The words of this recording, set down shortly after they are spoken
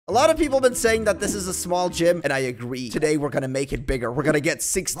A lot of people have been saying that this is a small gym, and I agree. Today, we're gonna make it bigger. We're gonna get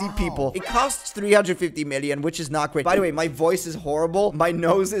 60 people. It costs 350 million, which is not great. By the way, my voice is horrible. My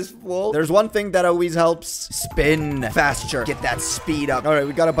nose is full. There's one thing that always helps. Spin faster. Get that speed up. All right,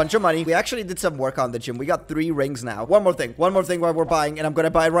 we got a bunch of money. We actually did some work on the gym. We got 3 rings now. One more thing while we're buying, and I'm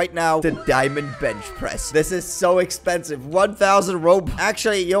gonna buy right now the diamond bench press. This is so expensive. 1,000 rope.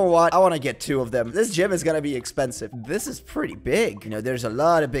 Actually, you know what? I want to get 2 of them. This gym is gonna be expensive. This is pretty big. You know, there's a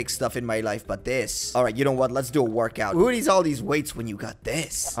lot of big stuff in my life, but this. All right, you know what? Let's do a workout. Who needs all these weights when you got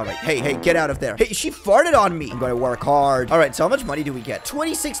this? All right, hey, get out of there. Hey, she farted on me. I'm gonna work hard. All right, so how much money do we get?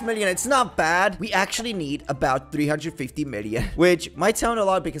 26 million. It's not bad. We actually need about 350 million, which might sound a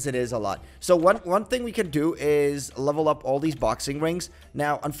lot because it is a lot. So one thing we can do is level up all these boxing rings.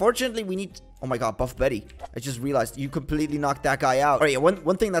 Now, unfortunately, we need... Oh my god, Buff Betty. I just realized you completely knocked that guy out. All right,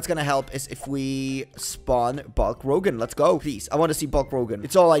 one thing that's gonna help is if we spawn Bulk Rogan. Let's go. Please, I want to see Bulk Rogan.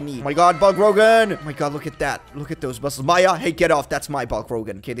 It's all I need. Oh my god, Bulk Rogan. Oh my god, look at that. Look at those muscles. Maya, hey, get off. That's my Bulk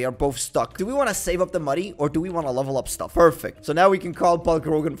Rogan. Okay, they are both stuck. Do we want to save up the money or do we want to level up stuff? Perfect. So now we can call Bulk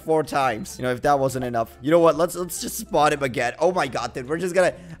Rogan 4 times. You know, if that wasn't enough. You know what? Let's just spawn him again. Oh my god, dude.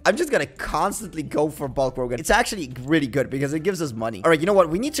 I'm just gonna constantly go for Bulk Rogan. It's actually really good because it gives us money. All right, you know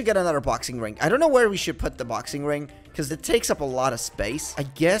what? We need to get another boxing ring. I don't know where we should put the boxing ring because it takes up a lot of space. I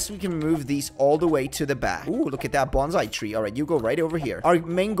guess we can move these all the way to the back. Ooh, look at that bonsai tree. All right, you go right over here. Our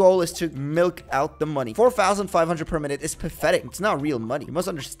main goal is to milk out the money. 4,500 per minute is pathetic. It's not real money. You must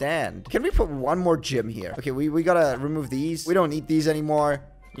understand. Can we put one more gym here? Okay, we gotta remove these. We don't need these anymore.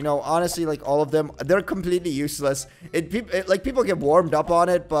 You know, honestly, like all of them, they're completely useless. Like people get warmed up on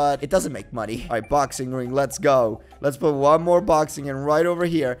it, but it doesn't make money. All right, boxing ring, let's go. Let's put one more boxing in right over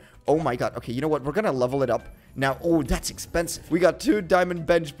here. Oh my god. Okay, you know what? We're gonna level it up. Now, oh, that's expensive. We got 2 diamond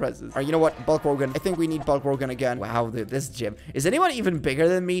bench presses. All right, you know what? Bulk Rogan. I think we need Bulk Rogan again. Wow, dude, this gym. Is anyone even bigger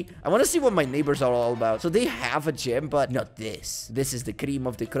than me? I want to see what my neighbors are all about. So they have a gym, but not this. This is the cream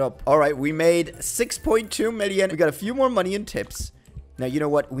of the crop. All right, we made 6.2 million. We got a few more money in tips. Now, you know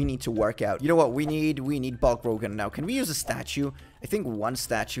what? We need to work out. You know what we need? We need Bulk Rogan. Now, can we use a statue? I think 1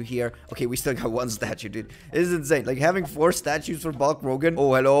 statue here. Okay, we still got 1 statue, dude. This is insane. Like, having 4 statues for Bulk Rogan.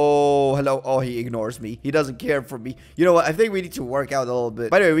 Oh, hello. Hello. Oh, he ignores me. He doesn't care for me. You know what? I think we need to work out a little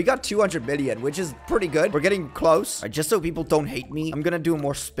bit. By the way, we got 200 million, which is pretty good. We're getting close. All right, just so people don't hate me, I'm gonna do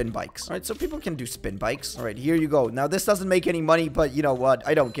more spin bikes. All right, so people can do spin bikes. All right, here you go. Now, this doesn't make any money, but you know what?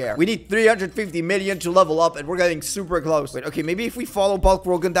 I don't care. We need 350 million to level up, and we're getting super close. Wait, okay, maybe if we follow Bulk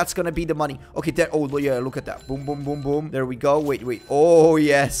Rogan, that's gonna be the money. Okay, there. Oh, yeah, look at that. Boom, boom, boom, boom. There we go. Wait. Oh,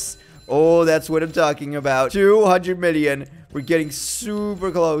 yes. Oh, that's what I'm talking about. 200 million. We're getting super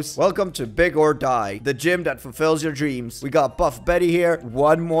close. Welcome to Big or Die, the gym that fulfills your dreams. We got Buff Betty here.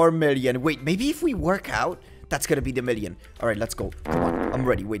 1 more million. Wait, maybe if we work out, that's gonna be the million. All right, let's go. Come on, I'm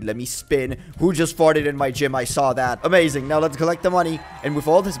ready. Wait, let me spin. Who just farted in my gym? I saw that. Amazing. Now let's collect the money. And with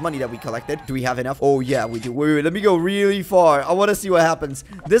all this money that we collected, do we have enough? Oh, yeah, we do. Wait, let me go really far. I want to see what happens.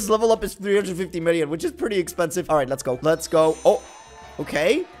 This level up is 350 million, which is pretty expensive. All right, let's go. Let's go. Oh.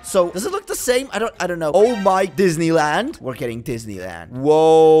 Okay, so does it look the same? I don't know. Oh my, Disneyland. We're getting Disneyland.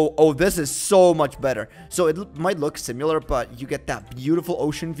 Whoa. Oh, this is so much better. So it might look similar, but you get that beautiful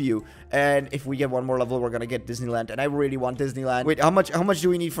ocean view. And if we get 1 more level, we're gonna get Disneyland. And I really want Disneyland. Wait, how much do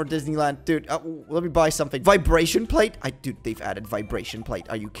we need for Disneyland? Dude, let me buy something. Vibration plate? Dude, they've added vibration plate.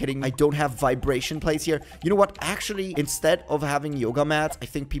 Are you kidding? I don't have vibration plates here. You know what? Actually, instead of having yoga mats, I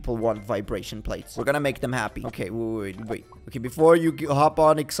think people want vibration plates. We're gonna make them happy. Okay, wait. Okay, before you hop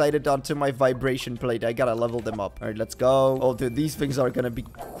on excited onto my vibration plate, I gotta level them up. All right, let's go. Oh, dude, these things are gonna be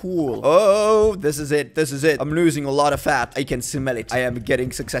cool. Oh, this is it. This is it. I'm losing a lot of fat. I can smell it. I am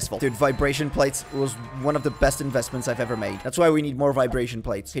getting successful. Dude, vibration plates was one of the best investments I've ever made. That's why we need more vibration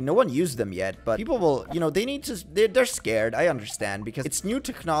plates. Okay, no one used them yet, but people will, you know, they need to, they're scared. I understand because it's new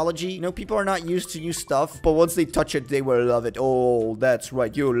technology. You know, people are not used to new stuff, but once they touch it, they will love it. Oh, that's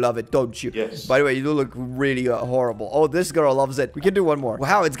right. You love it, don't you? Yes. By the way, you look really horrible. Oh, this girl loves it. We can do 1 more.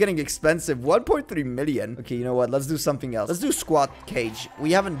 Wow, it's getting expensive. 1.3 million. Okay, you know what? Let's do something else. Let's do squat cage.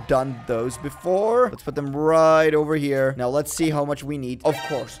 We haven't done those before. Let's put them right over here. Now, let's see how much we need. Of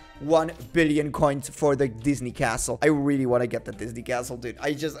course, 1 billion coins for the Disney castle. I really want to get the Disney castle, dude.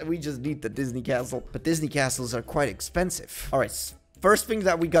 We just need the Disney castle. But Disney castles are quite expensive. All right, first thing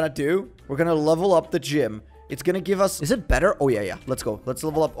that we gotta do, we're gonna level up the gym. It's gonna give us... Is it better? Oh, yeah. Let's go. Let's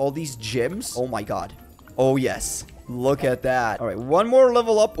level up all these gyms. Oh, my God. Oh, yes. Look at that. All right, 1 more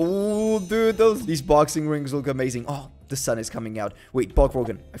level up. Oh, dude, these boxing rings look amazing. Oh, The sun is coming out. Wait, Bulk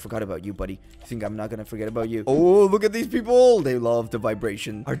Rogan, I forgot about you, buddy. You think I'm not gonna forget about you? Oh, look at these people. They love the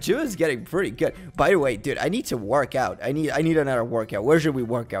vibration. Our gym is getting pretty good. By the way, dude, I need to work out. I need another workout. Where should we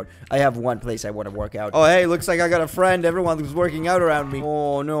work out? I have one place I want to work out. Oh, hey, looks like I got a friend. Everyone's working out around me.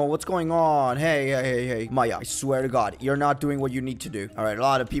 Oh, no, what's going on? Hey. Maya, I swear to God, you're not doing what you need to do. All right, a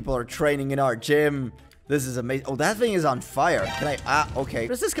lot of people are training in our gym. This is amazing. Oh, that thing is on fire. Can I... okay.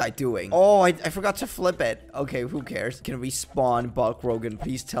 What is this guy doing? Oh, I forgot to flip it. Okay, who cares? Can we spawn Bulk Rogan?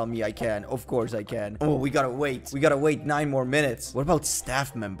 Please tell me I can. Of course I can. Oh, we gotta wait. We gotta wait 9 more minutes. What about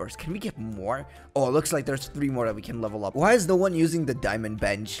staff members? Can we get more? Oh, it looks like there's 3 more that we can level up. Why is no one using the diamond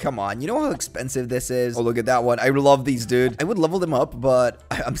bench? Come on. You know how expensive this is? Oh, look at that one. I love these, dude. I would level them up, but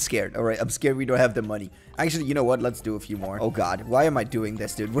I'm scared. All right, I'm scared we don't have the money. Actually, you know what? Let's do a few more. Oh, God. Why am I doing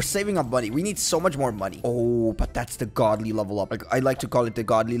this, dude? We're saving up money. We need so much more money. Oh, but that's the godly level up. Like, I like to call it the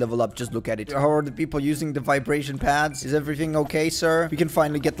godly level up. Just look at it. How are the people using the vibration pads? Is everything okay, sir? We can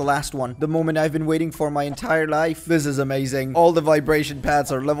finally get the last one. The moment I've been waiting for my entire life. This is amazing. All the vibration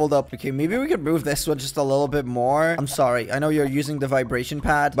pads are leveled up. Okay, maybe we can move this one just a little bit more. I'm sorry. I know you're using the vibration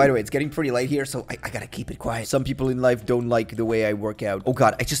pad. By the way, it's getting pretty late here, so I gotta keep it quiet. Some people in life don't like the way I work out. Oh,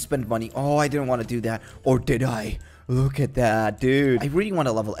 God. I just spent money. Oh, I didn't want to do that. Or did I? Look at that, dude. I really want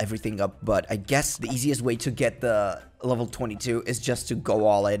to level everything up, but I guess the easiest way to get the level 22 is just to go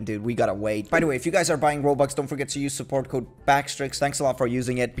all in, dude. We gotta wait. By the way, if you guys are buying Robux, don't forget to use support code Backstrix. Thanks a lot for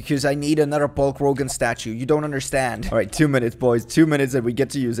using it, because I need another Bulk Rogan statue. You don't understand. All right, 2 minutes, boys. 2 minutes and we get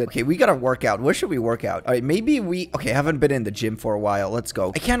to use it. Okay, we gotta work out. Where should we work out? All right, maybe we... okay, I haven't been in the gym for a while. Let's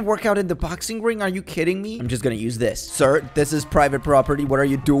go. I can't work out in the boxing ring. Are you kidding me? I'm just gonna use this. Sir, this is private property. What are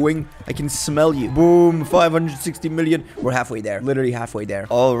you doing? I can smell you. Boom, 560 million. We're halfway there. Literally halfway there.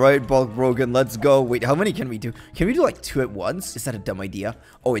 All right, Bulk Rogan, let's go. Wait, how many can we do? Can we do like 2 at once? Is that a dumb idea?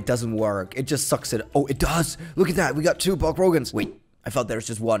 Oh, it doesn't work. It just sucks it. Oh, it does. Look at that. We got 2 Bulk Rogans. Wait. I thought there was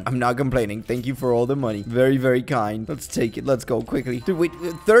just 1. I'm not complaining. Thank you for all the money. Very, very kind. Let's take it. Let's go quickly. Dude, wait.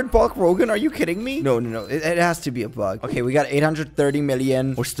 3rd Bulk Rogan? Are you kidding me? No. It has to be a bug. Okay, we got 830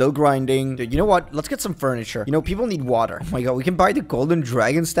 million. We're still grinding. Dude, you know what? Let's get some furniture. You know, people need water. Oh my God. We can buy the golden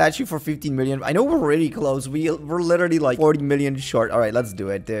dragon statue for 15 million. I know we're really close. We're literally like 40 million short. All right, let's do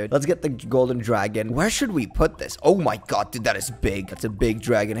it, dude. Let's get the golden dragon. Where should we put this? Oh my God, dude, that is big. That's a big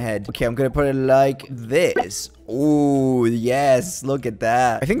dragon head. Okay, I'm gonna put it like this. Oh, yes. Look at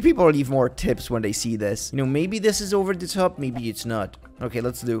that. I think people leave more tips when they see this. You know, maybe this is over the top. Maybe it's not. Okay,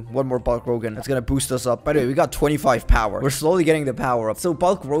 let's do 1 more Bulk Rogan. That's gonna boost us up. By the way, we got 25 power. We're slowly getting the power up. So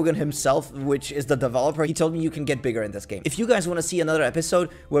Bulk Rogan himself, which is the developer, he told me you can get bigger in this game. If you guys want to see another episode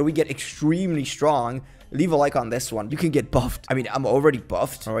where we get extremely strong, leave a like on this one. You can get buffed. I mean, I'm already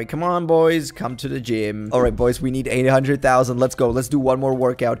buffed. All right, come on, boys. Come to the gym. All right, boys, we need 800,000. Let's go. Let's do 1 more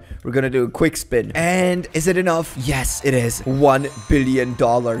workout. We're gonna do a quick spin. And is it enough? Yes, it is. $1 billion.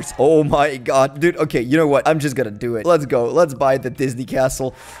 Oh my God, dude. Okay, you know what? I'm just gonna do it. Let's go. Let's buy the Disney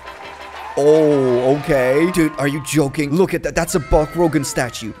castle. Oh, okay. Dude, are you joking? Look at that. That's a Bulk Rogan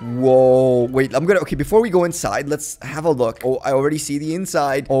statue. Whoa. Wait, okay, before we go inside, let's have a look. Oh, I already see the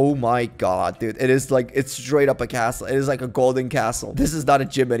inside. Oh my God, dude. It is like, it's straight up a castle. It is like a golden castle. This is not a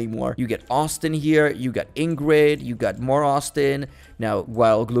gym anymore. You get Austin here. You got Ingrid. You got more Austin. Now,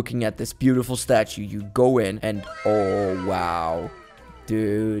 while looking at this beautiful statue, you go in and, oh, wow.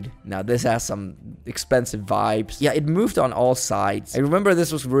 Dude, now this has some expensive vibes. Yeah, it moved on all sides. I remember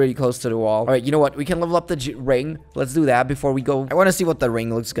this was really close to the wall. All right, you know what? We can level up the ring. Let's do that before we go. I want to see what the ring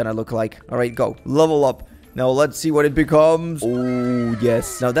gonna look like. All right, go. Level up. Now let's see what it becomes. Oh,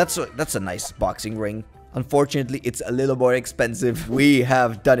 yes. Now that's a nice boxing ring. Unfortunately, it's a little more expensive. We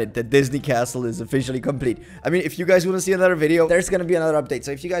have done it. The Disney castle is officially complete. I mean, if you guys want to see another video, there's going to be another update.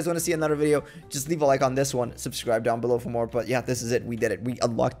 So if you guys want to see another video, just leave a like on this one. Subscribe down below for more. But yeah, this is it. We did it. We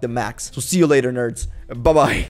unlocked the max. So see you later, nerds. Bye-bye.